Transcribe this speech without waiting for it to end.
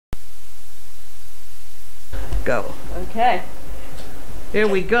Go. Okay. Here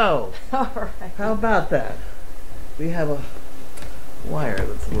we go. All right. How about that? We have a wire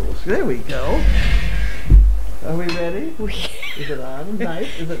that's a little... There we go. Are we ready? Is it on?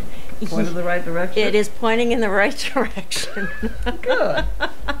 Nice. Is it pointing in the right direction? It is pointing in the right direction. Good.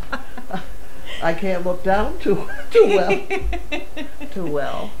 I can't look down too well. Too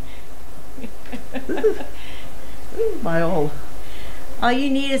well. This is my old... All you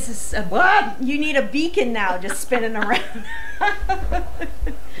need is What? You need a beacon now, just spinning around.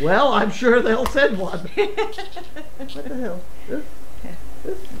 Well, I'm sure they'll send one. What the hell?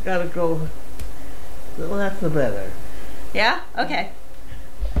 This gotta go. Well, that's the better. Yeah? Okay.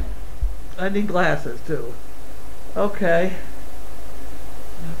 I need glasses too. Okay.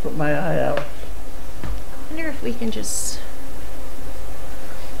 I'll put my eye out. I wonder if we can just...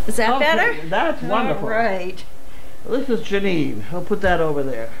 Is that Okay, better? that's wonderful. All right. This is Janine. I'll put that over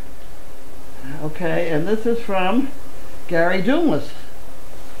there. Okay, and this is from Gary Dumas.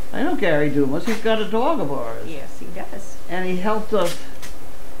 I know Gary Dumas. He's got a dog of ours. Yes, he does. And he helped us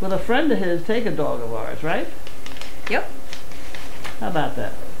with a friend of his take a dog of ours, right? Yep. How about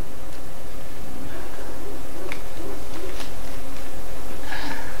that?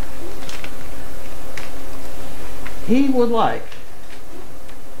 He would like.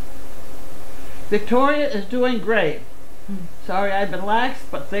 Victoria is doing great. Sorry I've been lax,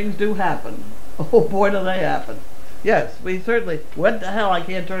 but things do happen. Oh boy, do they happen. Yes, we certainly... What the hell? I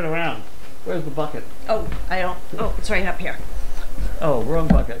can't turn around. Where's the bucket? Oh, I don't... Oh, it's right up here. Oh, wrong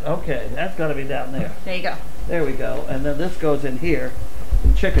bucket. Okay, that's got to be down there. There you go. There we go. And then this goes in here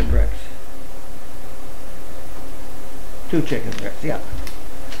in chicken bricks. 2 chicken bricks, yeah.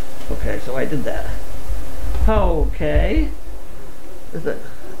 Okay, so I did that. Okay. Is it?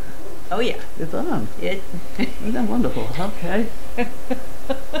 Oh, yeah. It's on. Isn't that wonderful? Okay.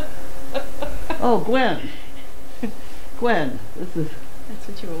 Oh, Gwen. Gwen, this is... That's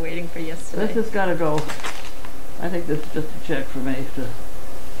what you were waiting for yesterday. This has got to go. I think this is just a check for me to...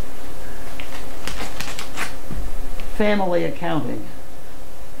 Family accounting.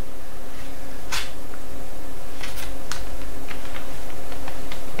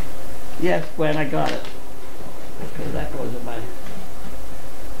 Yes, Gwen, I got it. Okay, that goes in my...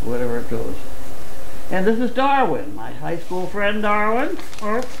 whatever it goes. And this is Darwin, my high school friend Darwin.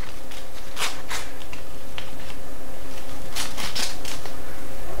 Oh.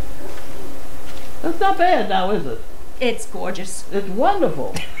 That's not bad now, is it? It's gorgeous. It's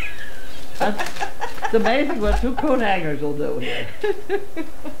wonderful. It's amazing what 2 coat hangers will do here.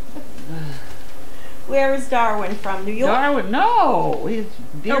 Where is Darwin from? New York? Darwin, no! He's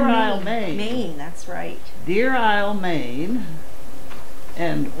Deer Isle, Maine. Maine, that's right. Deer Isle, Maine.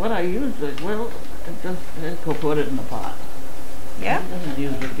 And what I usually, well, just go put it in the pot. Yeah? It doesn't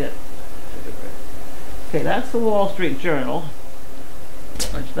usually get... Okay, that's the Wall Street Journal,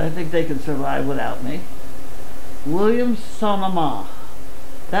 which I think they can survive without me. Williams Sonoma.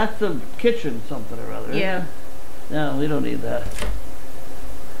 That's the kitchen something or other. Yeah. No, we don't need that.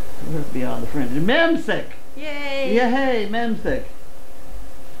 We're beyond the fringe. Memsick! Yay! Yay, Memsick.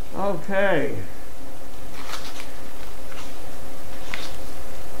 Okay.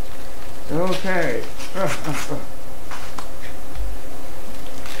 Okay.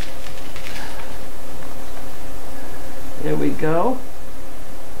 Here we go.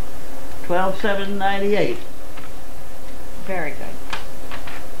 12/7/98. Very good.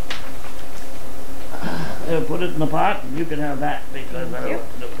 I'll put it in the pot, and you can have that because I don't know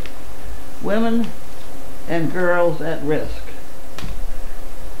what to do with it. Women and girls at risk.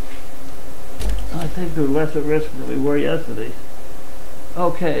 I think we're less at risk than we were yesterday.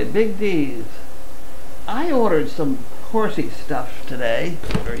 Okay, Big D's. I ordered some horsey stuff today,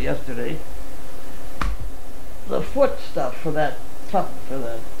 or yesterday. The foot stuff for that pup, for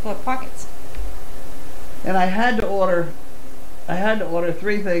the... For pockets. And I had to order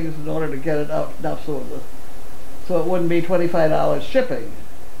 3 things in order to get it out enough so it wouldn't be $25 shipping.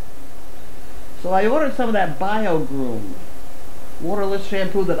 So I ordered some of that BioGroom waterless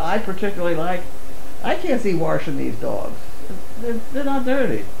shampoo that I particularly like. I can't see washing these dogs. They're not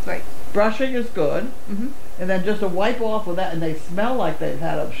dirty. Right. Brushing is good. Mm-hmm. And then just a wipe off with that, and they smell like they've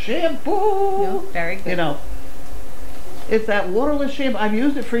had a shampoo. No, very good. You know, it's that waterless shampoo. I've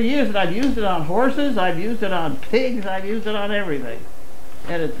used it for years, and I've used it on horses, I've used it on pigs, I've used it on everything.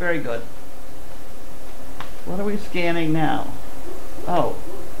 And it's very good. What are we scanning now? Oh,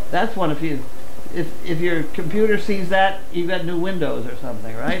 that's one if your computer sees that, you've got new Windows or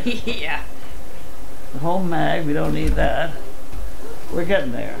something, right? Yeah. The home mag, we don't need that. We're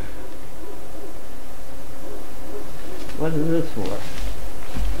getting there. What is this for?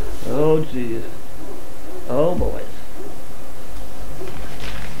 Oh, geez. Oh boys.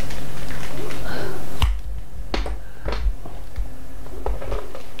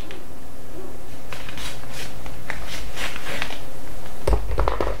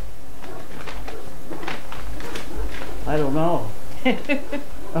 I don't know.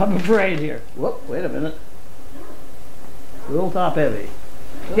 I'm afraid here. Whoop, wait a minute. A little top heavy.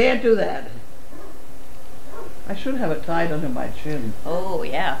 Can't do that. I should have it tied under my chin. Oh,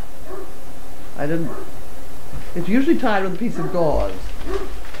 yeah. I didn't. It's usually tied with a piece of gauze.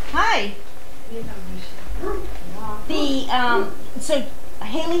 Hi. So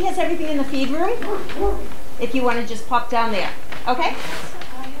Haley has everything in the feed room. If you want to just pop down there. Okay?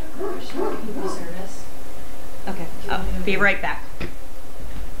 Okay. I'll be right back.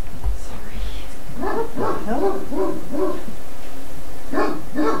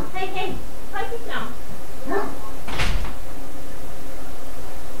 Hey, pipe it down.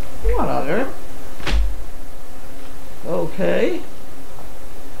 What on earth? Okay.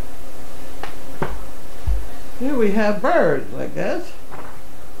 Here we have birds, I guess.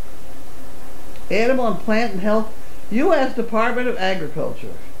 Animal and Plant and Health, U.S. Department of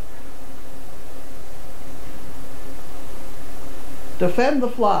Agriculture. Defend the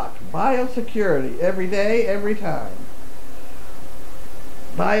flock. Biosecurity. Every day, every time.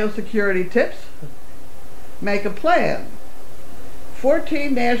 Biosecurity tips. Make a plan.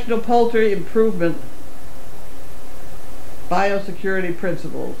 14 National Poultry Improvement Biosecurity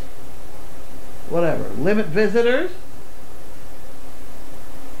Principles. Whatever. Limit visitors.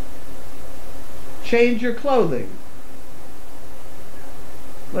 Change your clothing.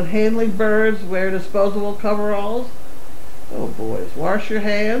 When handling birds, wear disposable coveralls. Oh boys. Wash your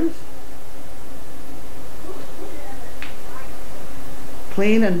hands.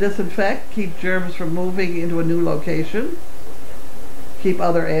 Clean and disinfect. Keep germs from moving into a new location. Keep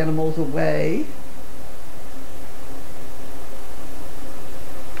other animals away.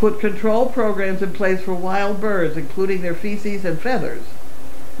 Put control programs in place for wild birds, including their feces and feathers.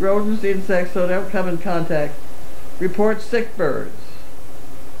 Rodents, insects, so don't come in contact. Report sick birds.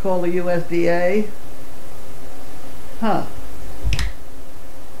 Call the USDA. Huh.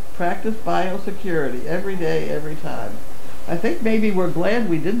 Practice biosecurity every day, every time. I think maybe we're glad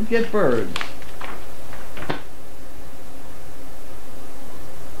we didn't get birds.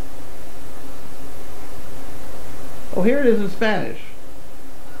 Oh, here it is in Spanish.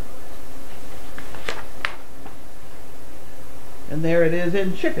 And there it is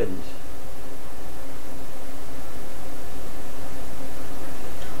in chickens.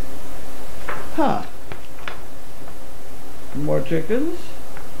 Huh. More chickens.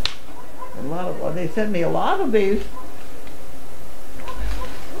 A lot of, well, they sent me a lot of these.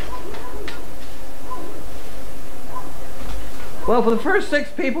 Well, for the first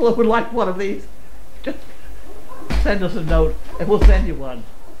 6 people that would like one of these, just send us a note and we'll send you one.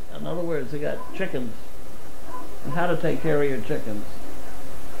 In other words, they got chickens and how to take care of your chickens.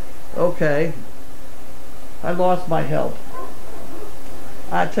 Okay. I lost my help.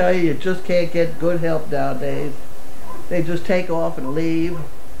 I tell you, you just can't get good help nowadays. They just take off and leave.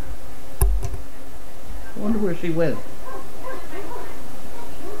 I wonder where she went.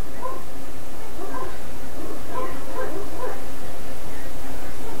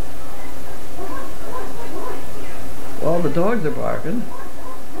 Well, the dogs are barking.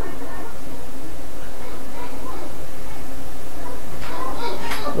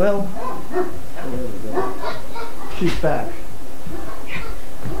 Well, there we go. She's back.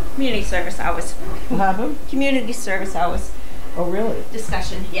 Community service hours. What happened? Community service hours. Oh, really?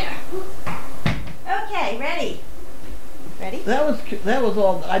 Discussion, yeah. Okay, ready? Ready? That was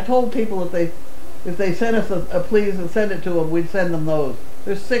all. I told people if they sent us a please and send it to them, we'd send them those.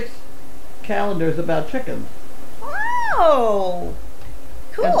 There's 6 calendars about chickens. Wow!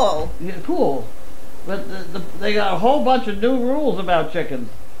 Cool. And, yeah, cool. But they got a whole bunch of new rules about chickens.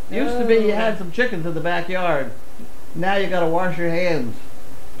 Used to be you had some chickens in the backyard. Now you got to wash your hands.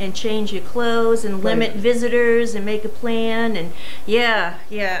 And change your clothes and limit visitors and make a plan and yeah,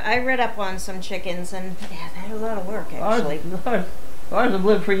 I read up on some chickens and yeah, they had a lot of work actually. Ours have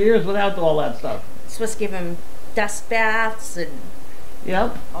lived for years without all that stuff. Supposed to give them dust baths and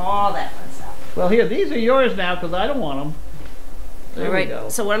yep, all that fun stuff. Well, here, these are yours now because I don't want them. There all right, we go.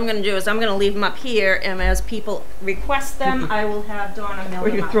 so what I'm going to do is I'm going to leave them up here, and as people request them, I will have Donna mail Or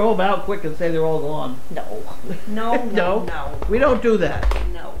you them can out. throw them out quick and say they're all gone. No. We don't do that.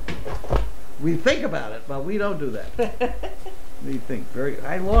 No. We think about it, but we don't do that. We think very.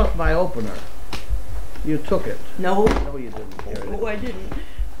 I lost my opener. You took it. No. No, you didn't. Here it is. Oh, I didn't.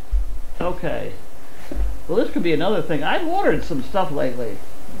 Okay. Well, this could be another thing. I've ordered some stuff lately.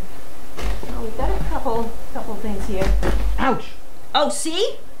 Oh, we've got a couple things here. Ouch! Oh,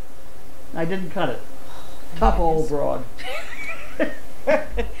 see? I didn't cut it. Tough old broad.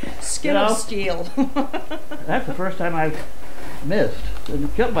 Skin of steel. That's the first time I've missed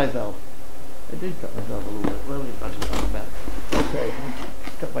and killed myself. I did cut myself a little bit. Let me touch it on the back. Okay.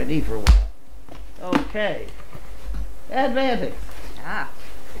 Cut my knee for a while. Okay. Advantage. Ah.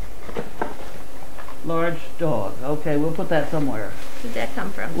 Large dog. Okay, we'll put that somewhere. Where'd that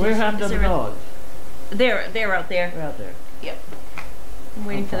come from? Where have the dogs? They're out there. They're out there. Yep. I'm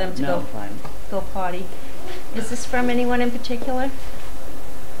waiting for them to go potty. Is this from anyone in particular?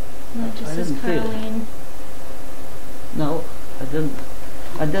 No, it just says Carlene. No,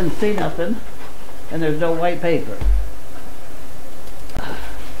 I didn't see nothing, and there's no white paper.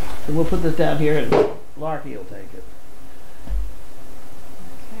 So we'll put this down here, and Larky will take it.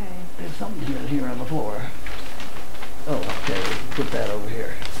 Okay. There's something here on the floor. Oh, okay. Put that over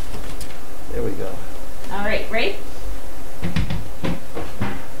here. There we go. All right, ready?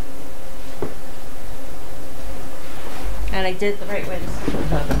 And I did it the right way this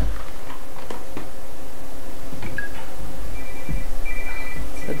time.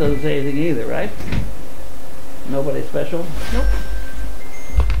 That doesn't say anything either, right? Nobody special? Nope.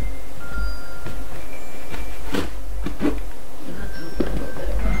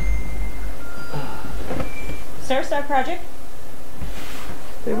 Start project.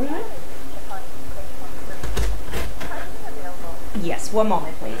 Yes, one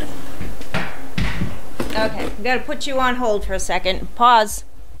moment, please. Okay, I'm gonna put you on hold for a second. Pause.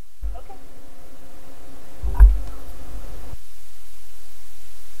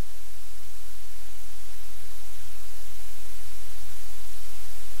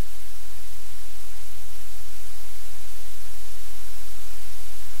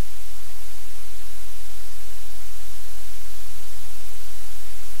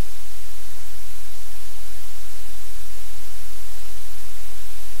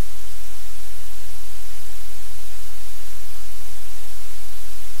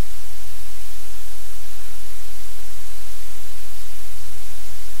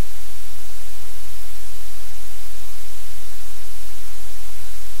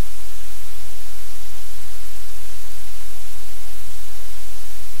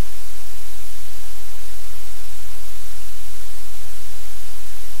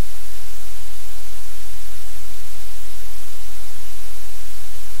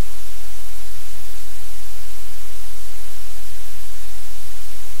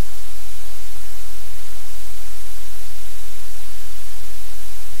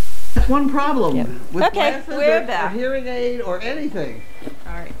 One problem with okay, glasses we're back. or hearing aid or anything.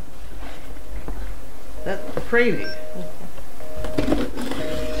 All right. That's crazy.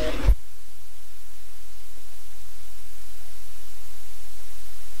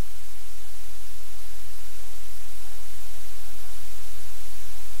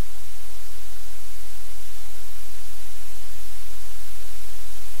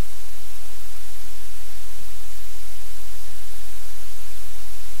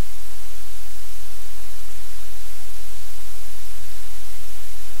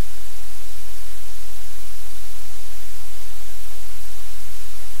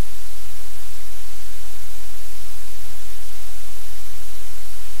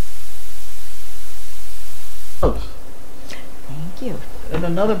 Thank you. And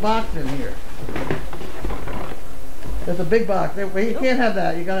another box in here. There's a big box. You can't have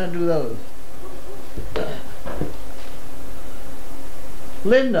that. You gotta do those.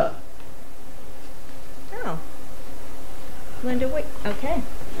 Linda. Oh. Linda, wait. Okay.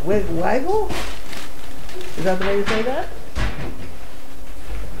 Waggle? Is that the way you say that?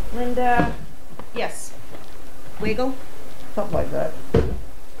 Linda. Yes. Wiggle. Something like that.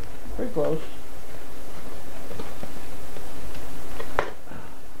 Pretty close.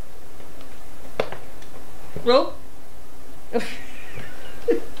 Rope.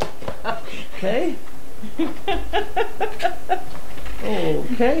 Okay.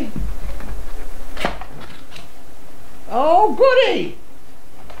 Okay. Oh, goody!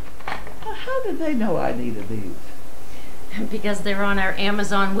 How did they know I needed these? Because they're on our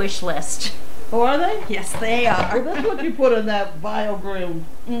Amazon wish list. Oh, are they? Yes, they are. Well, that's what you put in that BioGroom.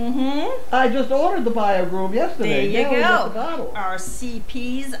 Mm-hmm. I just ordered the BioGroom yesterday. There you go. We got the bottle. Our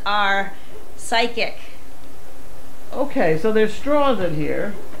CPs are psychic. Okay, so there's straws in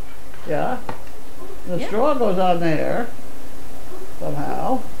here. Yeah. The straw goes on there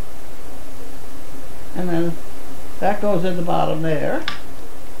somehow. And then that goes in the bottom there.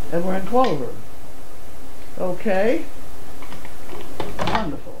 And we're in clover. Okay.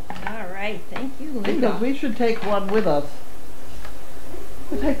 Wonderful. All right, thank you, Linda. Because we should take one with us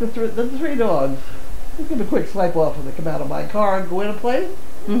I take the three dogs. I give a quick swipe off when they come out of my car and go in a place.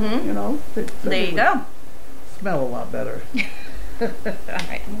 Mm-hmm. You know. There you go. Smell a lot better. All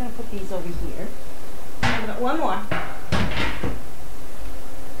right, I'm gonna put these over here. I've got one more.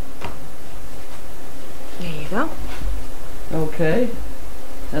 There you go. Okay.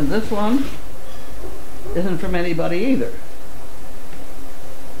 And this one isn't from anybody either.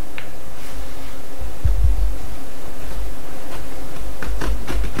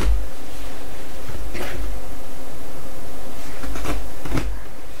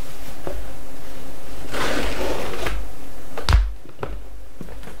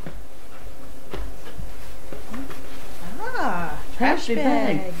 Trash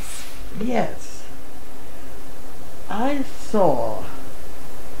bags. Yes. I saw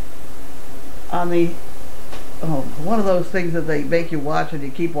on the one of those things that they make you watch and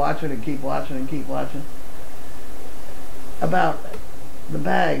you keep watching and keep watching and keep watching about the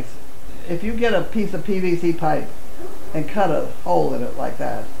bags. If you get a piece of PVC pipe and cut a hole in it like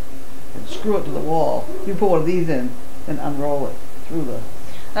that and screw it to the wall, you put one of these in and unroll it through the...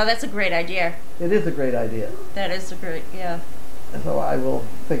 Oh, that's a great idea. It is a great idea. That is a great, yeah. So I will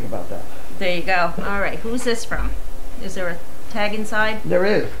think about that. There you go. All right, who's this from? Is there a tag inside? There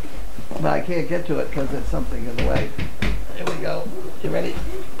is, but I can't get to it because there's something in the way. Here we go. You ready?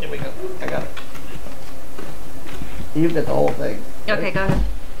 Here we go. I got it. You get the whole thing. Okay, go ahead.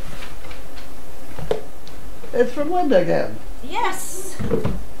 It's from Linda again. Yes.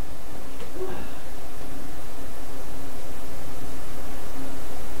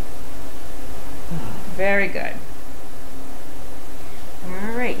 Very good.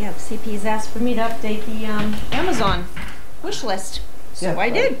 All right, yeah, CP's asked for me to update the Amazon wish list. So Yes, I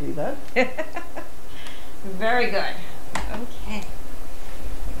did. See that? Very good. Okay.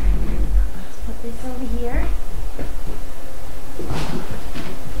 Let's put this over here.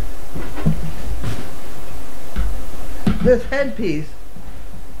 This headpiece,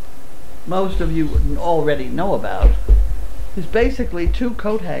 most of you already know about, is basically two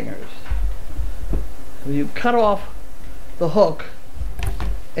coat hangers. You cut off the hook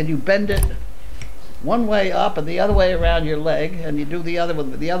and you bend it one way up and the other way around your leg, and you do the other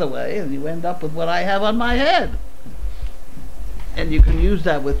one the other way, and you end up with what I have on my head. And you can use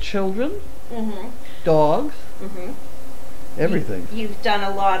that with children, dogs, everything. You've done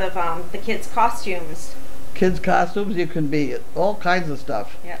a lot of the kids' costumes. Kids' costumes, you can be all kinds of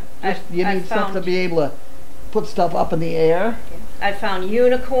stuff. Yeah. You need stuff to be able to put stuff up in the air. I found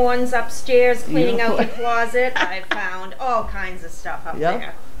unicorns upstairs cleaning out the closet. I found all kinds of stuff up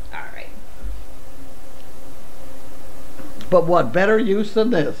there. All right. But what better use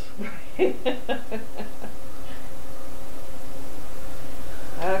than this?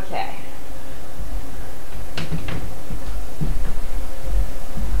 Okay.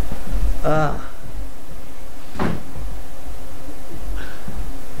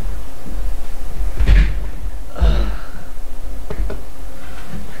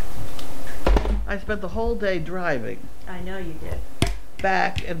 I spent the whole day driving. I know you did.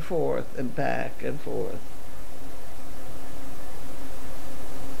 Back and forth and back and forth.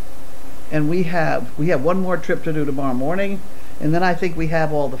 And we have one more trip to do tomorrow morning, and then I think we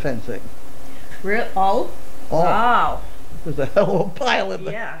have all the fencing. All? Wow. There's a hell of a pile in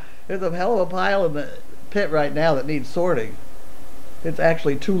There's a hell of a pile in the pit right now that needs sorting. It's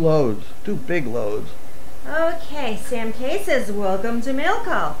actually two big loads. Okay, Sam K says, welcome to Mail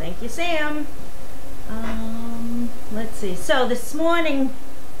Call. Thank you, Sam. Let's see. So this morning's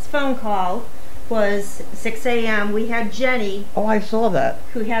phone call was 6 a.m. We had Jenny. Oh, I saw that.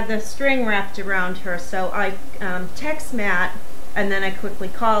 Who had the string wrapped around her. So I text Matt, and then I quickly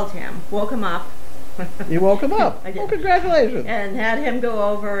called him, woke him up. You woke him up? I did. Oh, congratulations. And had him go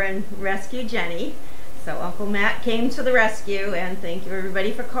over and rescue Jenny. So Uncle Matt came to the rescue, and thank you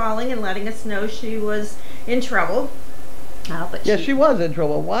everybody for calling and letting us know she was in trouble. But yeah, she was in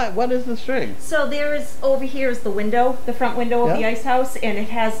trouble. Why? What is the string? So there is, over here is the window, the front window of the ice house, and it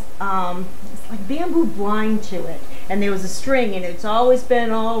has it's like bamboo blind to it. And there was a string, and it's always been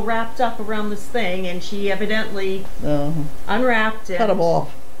all wrapped up around this thing, and she evidently unwrapped it. Cut them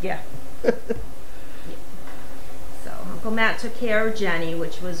off. Yeah. So Uncle Matt took care of Jenny,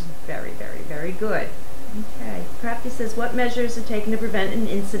 which was very, very, very good. Okay. Crafty says, what measures are taken to prevent an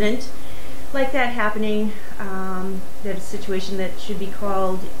incident like that happening? That a situation that should be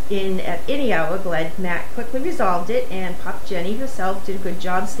called in at any hour. Glad Matt quickly resolved it, and Pop Jenny herself did a good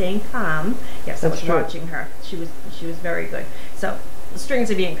job staying calm. Yes, I was watching her. She was very good. So the strings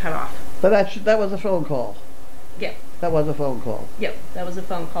are being cut off. But that was a phone call. Yep. That was a phone call. Yep, that was a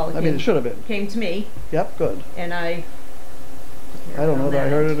phone call. I mean, it should have been. Came to me. Yep, good. And I I don't know whether I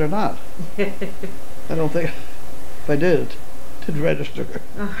heard it or not. I don't think, if I did, it didn't register.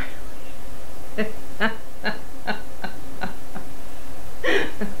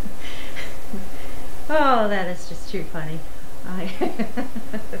 Oh, that is just too funny.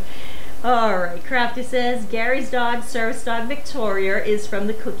 All right, Crafty says, Gary's dog, service dog Victoria, is from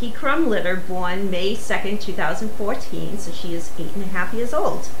the Cookie Crumb litter, born May 2nd, 2014, so she is 8.5 years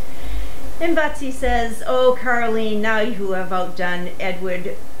old. And Betsy says, oh, Carlene, now you have outdone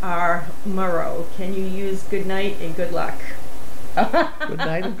Edward R. Murrow. Can you use good night and good luck? Good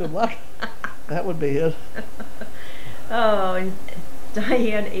night and good luck. That would be it. Oh, and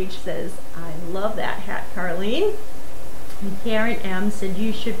Diane H. says, I love that hat, Carlene. And Karen M. said,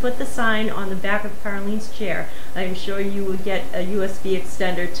 you should put the sign on the back of Carlene's chair. I'm sure you will get a USB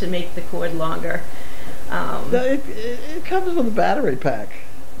extender to make the cord longer. No, it comes with a battery pack,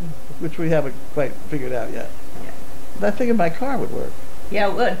 which we haven't quite figured out yet. Yeah. That thing in my car would work. Yeah,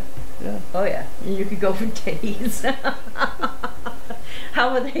 it would. Yeah. Oh, yeah. And you could go for days.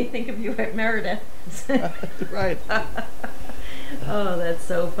 How would they think of you at Meredith? Right. Oh, that's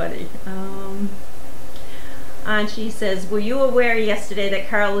so funny. And she says, were you aware yesterday that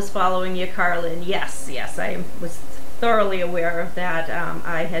Carl was following you, Carlin? Yes, I was thoroughly aware of that.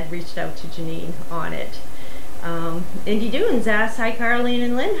 I had reached out to Janine on it. Indy Dunes asks, hi, Carlene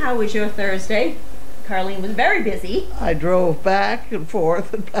and Lynn, how was your Thursday? Carlene was very busy. I drove back and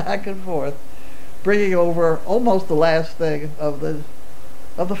forth and back and forth, bringing over almost the last thing of the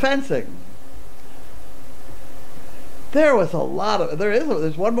fencing. There was a lot of,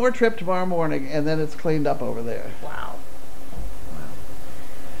 there's one more trip tomorrow morning, and then it's cleaned up over there. Wow.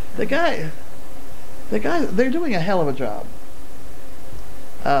 The guy, they're doing a hell of a job.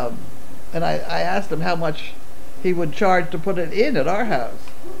 And I asked him how much he would charge to put it in at our house.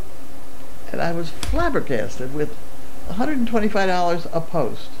 And I was flabbergasted with $125 a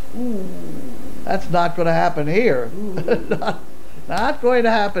post. Ooh. That's not going to happen here. not going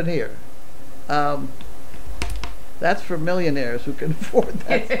to happen here. That's for millionaires who can afford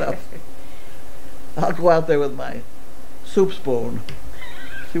that stuff. I'll go out there with my soup spoon,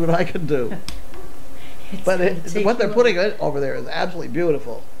 see what I can do. But what they're putting over there is absolutely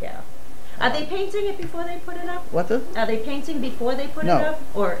beautiful. Yeah. Are they painting it before they put it up? What's it? Are they painting before they put it up?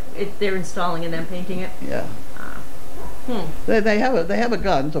 Or they're installing and then painting it? Yeah. They have a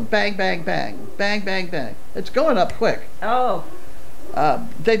gun, so bang, bang, bang, bang, bang, bang. It's going up quick. Oh.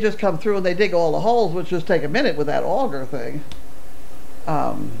 They just come through and they dig all the holes, which just take a minute with that auger thing.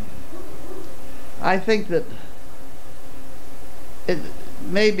 I think that it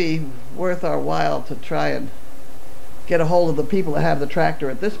may be worth our while to try and get a hold of the people that have the tractor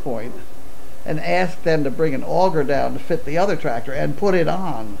at this point and ask them to bring an auger down to fit the other tractor and put it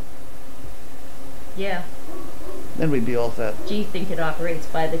on. Yeah. Then we'd be all set. Do you think it operates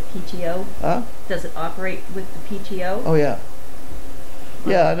by the PTO? Huh? Does it operate with the PTO? Oh, yeah.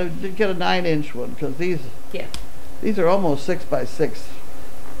 Yeah, and get a 9-inch one, because these are almost 6 by 6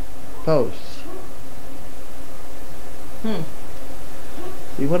 posts.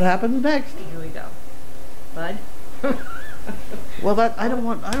 See what happens next. Here we go. Bud? Well, I don't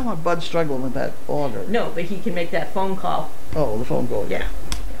want Bud struggling with that auger. No, but he can make that phone call. Oh, the phone call. Yeah.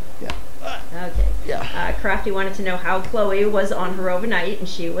 Okay. Yeah. Crafty wanted to know how Chloe was on her overnight, and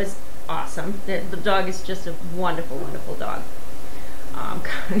she was awesome. The dog is just a wonderful, wonderful dog.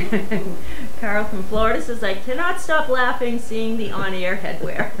 Carl from Florida says, I cannot stop laughing seeing the on-air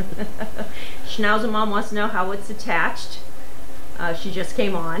headwear. Schnauzer Mom wants to know how it's attached. She just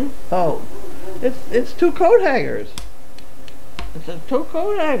came on. Oh, it's 2 coat hangers. It's 2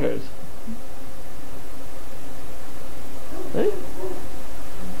 coat hangers. See?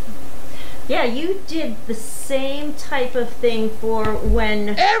 Yeah, you did the same type of thing for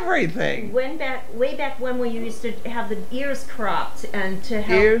when... Everything! Way back when we used to have the ears cropped and to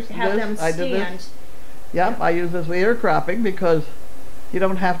have them stand. I did this. Yep, I use this ear cropping because you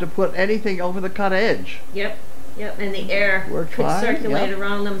don't have to put anything over the cut edge. Yep, and the air could circulate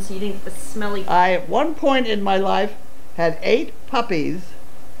around them so you didn't get the smelly... I, at one point in my life, had 8 puppies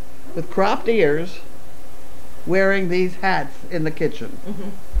with cropped ears wearing these hats in the kitchen.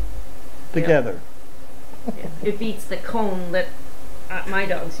 Together. Yeah. It beats the cone that my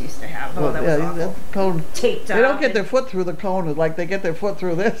dogs used to have. Oh, that was awful. That cone, taped up. They don't get their foot through the cone like they get their foot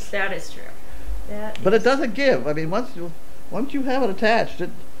through this. That is true. But it doesn't give. I mean, once you have it attached,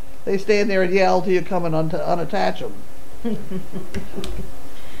 they stand there and yell till you come and unattach them.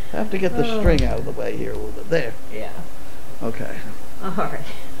 Have to get the string out of the way here a little bit. There. Yeah. Okay.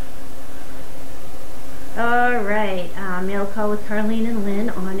 All right. Mail call with Carlene and Lynn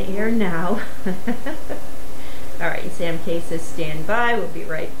on air now. All right, and Sam K says stand by. We'll be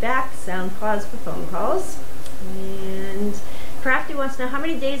right back. Sound pause for phone calls. And Crafty wants to know, how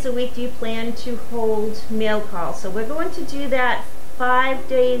many days a week do you plan to hold mail calls? So we're going to do that 5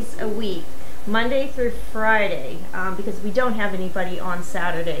 days a week, Monday through Friday, because we don't have anybody on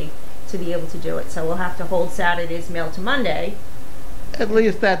Saturday to be able to do it. So we'll have to hold Saturday's mail to Monday. At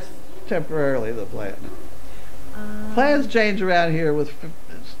least that's temporarily the plan. Plans change around here with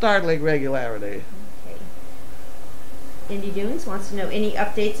startling regularity. Okay. Indy Dunes wants to know any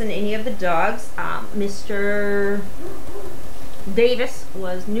updates on any of the dogs. Mr. Davis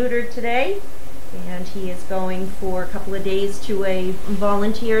was neutered today, and he is going for a couple of days to a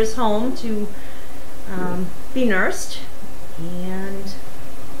volunteer's home to be nursed. And let's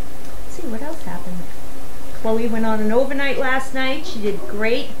see what else happened. Chloe went on an overnight last night. She did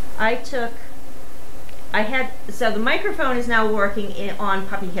great. So the microphone is now working on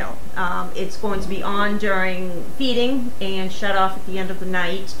Puppy Hill. It's going to be on during feeding and shut off at the end of the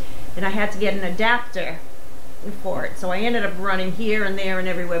night. And I had to get an adapter for it. So I ended up running here and there and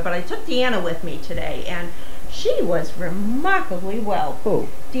everywhere. But I took Deanna with me today, and she was remarkably well. Who?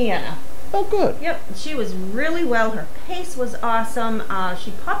 Deanna. Oh, good. Yep, she was really well. Her pace was awesome.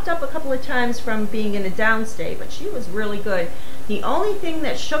 She popped up a couple of times from being in a downstay, but she was really good. The only thing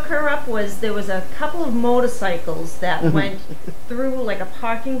that shook her up was there was a couple of motorcycles that went through like a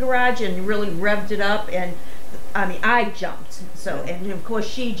parking garage and really revved it up, and I mean, I jumped. So, and of course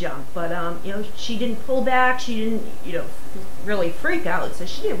she jumped, but you know, she didn't pull back. She didn't, you know, really freak out. So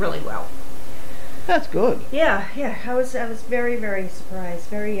she did really well. That's good. Yeah, yeah. I was very, very surprised.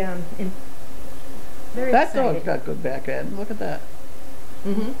 Very very that excited. dog's got good back end. Look at that.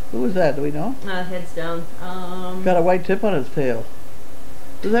 Mm-hmm. Who is that? Do we know? Heads down. Got a white tip on his tail.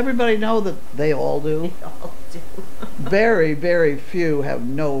 Does everybody know that they all do? They all do. Very, very few have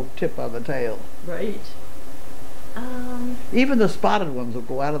no tip on the tail. Right. Even the spotted ones will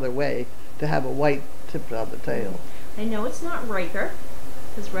go out of their way to have a white tip on the tail. I know it's not Riker,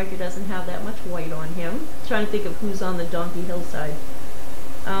 because Riker doesn't have that much white on him. I'm trying to think of who's on the Donkey Hill side.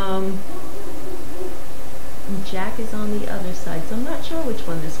 And Jack is on the other side, so I'm not sure which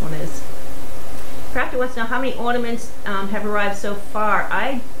one this one is. Crafty wants to know how many ornaments have arrived so far.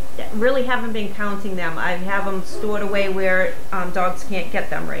 I really haven't been counting them. I have them stored away where dogs can't get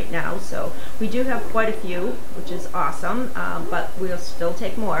them right now. So we do have quite a few, which is awesome, but we'll still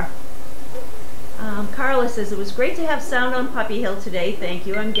take more. Carla says, it was great to have sound on Puppy Hill today. Thank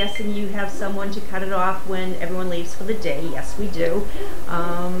you. I'm guessing you have someone to cut it off when everyone leaves for the day. Yes, we do.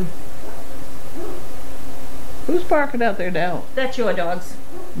 Who's barking out there now? That's your dogs.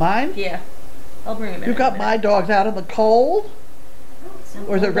 Mine? Yeah. I'll bring them in. You got my dogs out in the cold?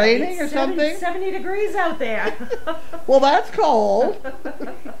 Or is it raining or something? 70 degrees out there. Well, that's cold.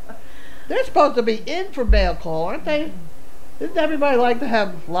 They're supposed to be in for mail call, aren't they? Doesn't everybody like to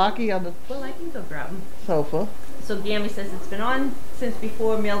have Lockie on the Well, I can go grab them. sofa? So Gammy says it's been on since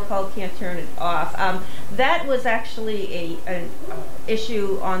before mail call, can't turn it off. That was actually an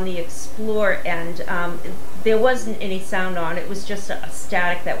issue on the Explorer end. There wasn't any sound on. It was just a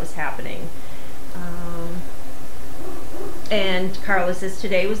static that was happening. And Carla says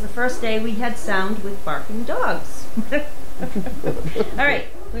today was the first day we had sound with barking dogs. All right,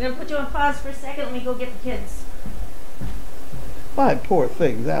 we're going to put you on pause for a second. Let me go get the kids. My poor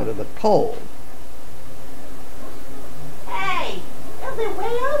thing's out in the cold. Hey, oh, they're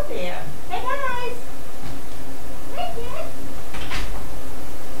way out there. Hey guys. Hey kids.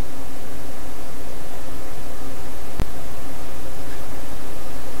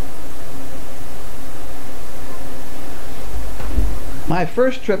 My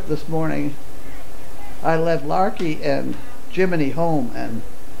first trip this morning, I left Larky and Jiminy home, and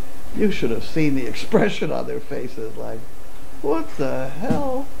you should have seen the expression on their faces, like, what the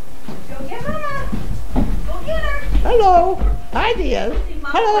hell? Go get her. Go get her. Hello. Hi, Diaz.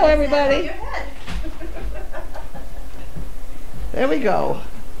 Hello, everybody. There we go.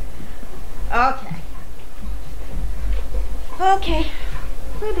 Okay. Okay.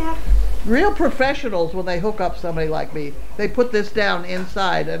 We're back. Real professionals, when they hook up somebody like me, they put this down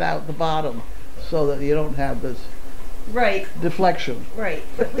inside and out the bottom so that you don't have this Right. deflection. Right.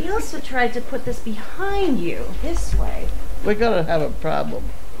 But we also tried to put this behind you, this way. We're gonna have a problem.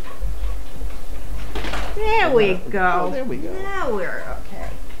 There we go. Oh, there we go. Now we're okay.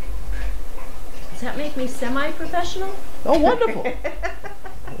 Does that make me semi-professional? Oh, wonderful.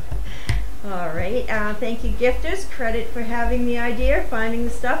 All right. Thank you, gifters. Credit for having the idea, finding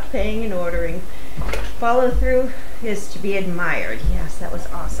the stuff, paying and ordering. Follow through is to be admired. Yes, that was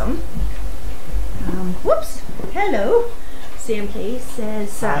awesome. Whoops. Hello. Sam K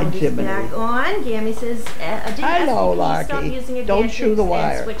says sound is Jiminy. back on. Gammy says, did Hello, SDPMC stop Larky. using Don't Advantage chew the and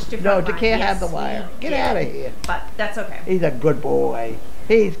wire. switch to No, you Frontline? can't have Yes, the wire. we Get did. out of here. But that's okay. He's a good boy.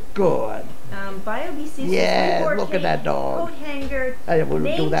 He's good. BioBC says Yeah, we wore look at that dog. coat hanger I will do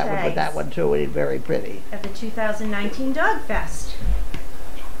name that one with that tags one too. He's very pretty. at the 2019 Dog Fest.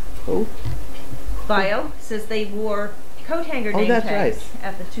 Who? Bio says they wore coat hanger Oh, name that's tags right.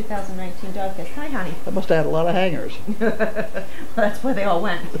 at the 2019 Dog Fest. Hi, honey. That must have had a lot of hangers. Well, that's where they all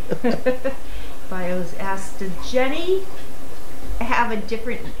went. Bio's asked, did Jenny have a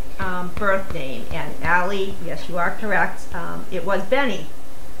different birth name? And Allie, yes, you are correct. It was Benny.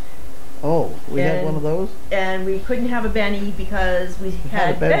 Oh, we had one of those? And we couldn't have a Benny because we had a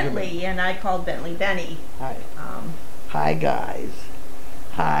had Benjamin. Bentley, and I called Bentley Benny. Hi. Hi, guys.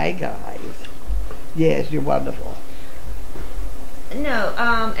 Hi, guys. Yes, you're wonderful. No,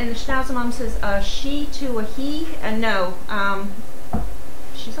 and the Schnauzer mom says she to a he, and no,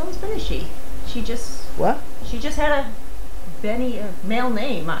 she's always been a she. She just had a Benny, a male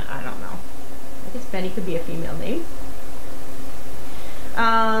name. I don't know. I guess Benny could be a female name.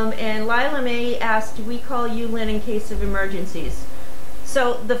 And Lila May asked, do we call you Lynn in case of emergencies?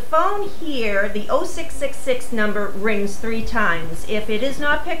 So the phone here, the 0666 number rings 3 times. If it is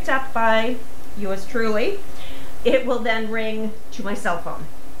not picked up by yours truly, it will then ring to my cell phone.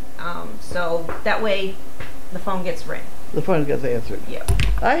 So that way the phone gets ring. The phone gets answered. Yeah.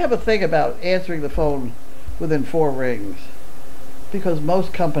 I have a thing about answering the phone within 4 rings because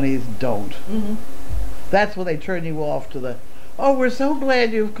most companies don't. Mm-hmm. That's when they turn you off to the, oh, we're so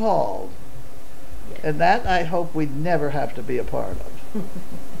glad you've called. Yeah. And that I hope we'd never have to be a part of.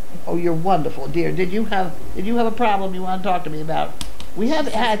 Oh, you're wonderful, dear. Did you have a problem you want to talk to me about? We have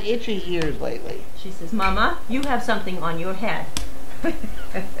had itchy ears lately. She says, Mama, you have something on your head.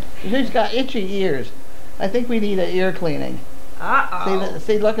 She's got itchy ears. I think we need an ear cleaning. Uh-oh.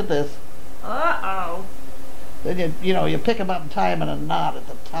 See, look at this. Uh-oh. Then you pick them up and tie them in a knot at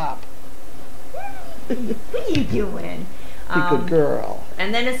the top. What are you doing? Be a good girl.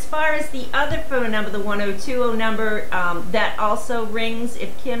 And then as far as the other phone number, the 1020 number, that also rings.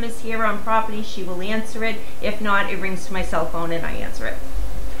 If Kim is here on property, she will answer it. If not, it rings to my cell phone and I answer it.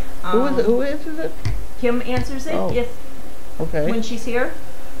 Who answers it? Kim answers it when she's here.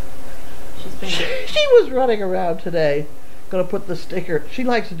 She's been She was running around today, gonna put the sticker. She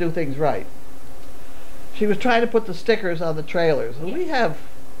likes to do things right. She was trying to put the stickers on the trailers, and we have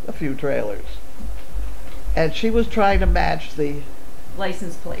a few trailers. And she was trying to match the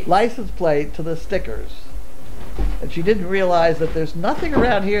license plate to the stickers. And she didn't realize that there's nothing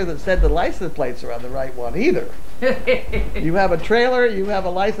around here that said the license plates are on the right one either. You have a trailer, you have a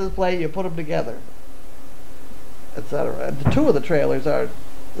license plate, you put them together, etc. And the 2 of the trailers are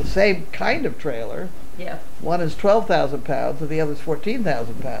the same kind of trailer. Yeah. One is 12,000 pounds and the other is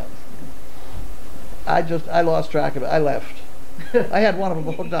 14,000 pounds. I lost track of it. I left. I had one of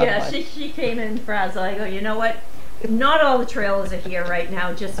them hooked on. Yeah, she came in frazzled. I go, you know what? Not all the trailers are here right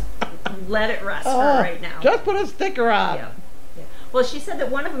now. Just let it rest for right now. Just put a sticker on. Yeah. Well, she said that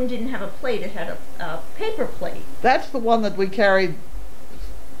one of them didn't have a plate. It had a paper plate. That's the one that we carried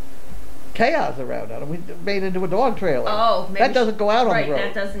chaos around on. We made into a dog trailer. Oh, maybe that doesn't go out on the road.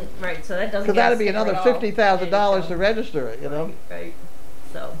 Right, that doesn't. Right, so that doesn't. Because that'd be another $50,000 to register it. You know. Right.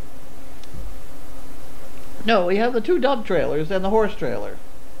 So. No, we have the 2 dump trailers and the horse trailer.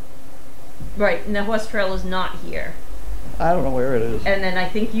 Right, and the horse trailer's not here. I don't know where it is. And then I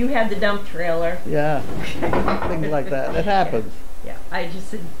think you had the dump trailer. Yeah, things like that. It happens. Yeah, I just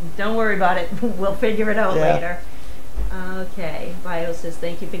said, don't worry about it. We'll figure it out later. Okay, Bio says,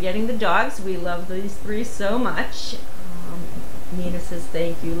 thank you for getting the dogs. We love these 3 so much. Nina says,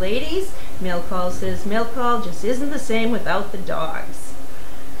 thank you, ladies. Mail Call says, Mail Call just isn't the same without the dogs.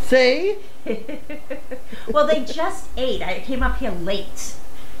 See? Well, they just ate. I came up here late.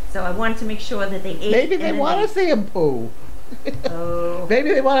 So I wanted to make sure that they ate. Maybe they want to see them poo. Oh.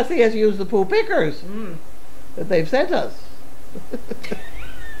 Maybe they want to see us use the poo pickers that they've sent us.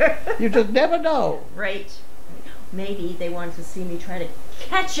 You just never know. Right. Maybe they wanted to see me try to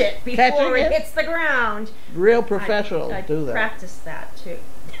catch it before it hits the ground. Real professionals do that. I practiced that too.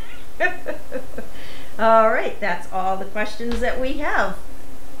 All right, that's all the questions that we have.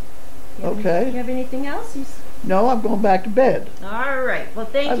 Okay. You have anything else? No, I'm going back to bed. All right. Well,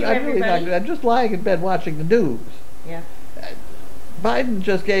 thank you, everybody. I'm just lying in bed watching the news. Yeah. Biden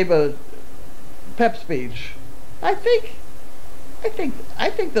just gave a pep speech. I think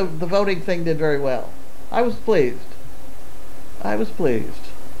the voting thing did very well. I was pleased. There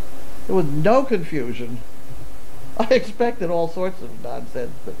was no confusion. I expected all sorts of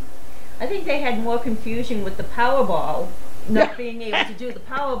nonsense, but I think they had more confusion with the Powerball not being able to do the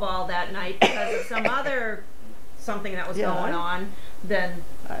Powerball that night because of some other something that was going on, then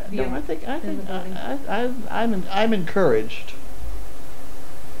I'm encouraged.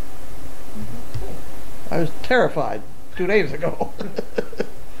 I was terrified 2 days ago.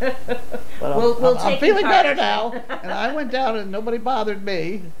 But I'm feeling better now. And I went down and nobody bothered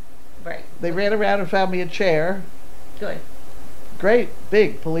me. Right. They ran around and found me a chair. Good. Great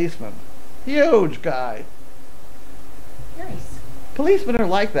big policeman. Huge guy. Nice. Policemen are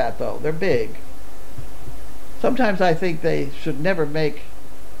like that though. They're big. Sometimes I think they should never make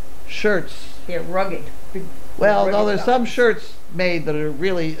shirts. They're rugged. Well, no, there's some shirts made that are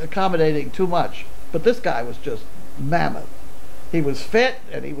really accommodating too much. But this guy was just mammoth. He was fit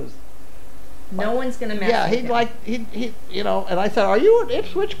and he was. No one's gonna mess with him. he you know. And I said, "Are you an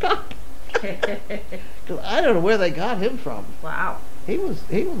Ipswich cop?" Because I don't know where they got him from. Wow. He was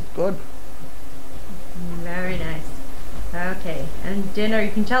good. Very nice. Okay, and dinner.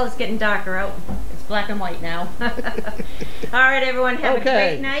 You can tell it's getting darker out. It's black and white now. All right, everyone. Have a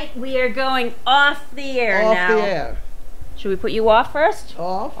great night. We are going off the air now. Off the air. Should we put you off first?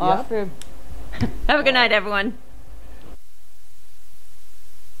 Off. Off. Yep. Have a good night, everyone.